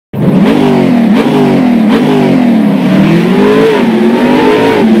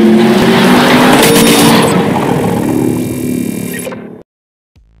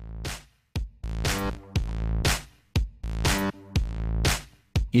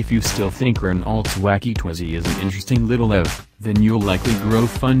If you still think Renault's wacky Twizy is an interesting little EV, then you'll likely grow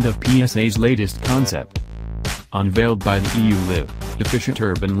fond of PSA's latest concept. Unveiled by the EU efficient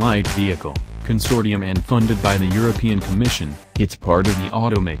urban light vehicle consortium and funded by the European Commission, it's part of the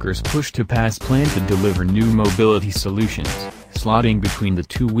automaker's push to pass plan to deliver new mobility solutions, slotting between the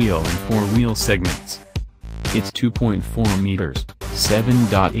two-wheel and four-wheel segments. It's 2.4 meters,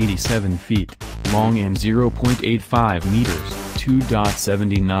 7.87 feet, long and 0.85 meters,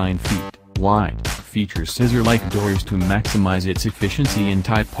 2.79 feet, wide, features scissor-like doors to maximize its efficiency in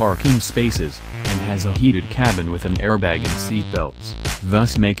tight parking spaces, and has a heated cabin with an airbag and seatbelts,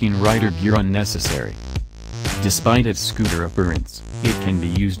 thus making rider gear unnecessary. Despite its scooter appearance, it can be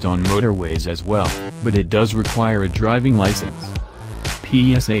used on motorways as well, but it does require a driving license.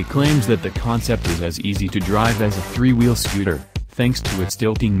 PSA claims that the concept is as easy to drive as a three-wheel scooter, thanks to its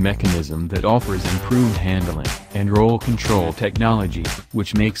tilting mechanism that offers improved handling and roll control technology,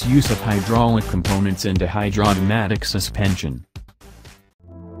 which makes use of hydraulic components and a hydropneumatic suspension.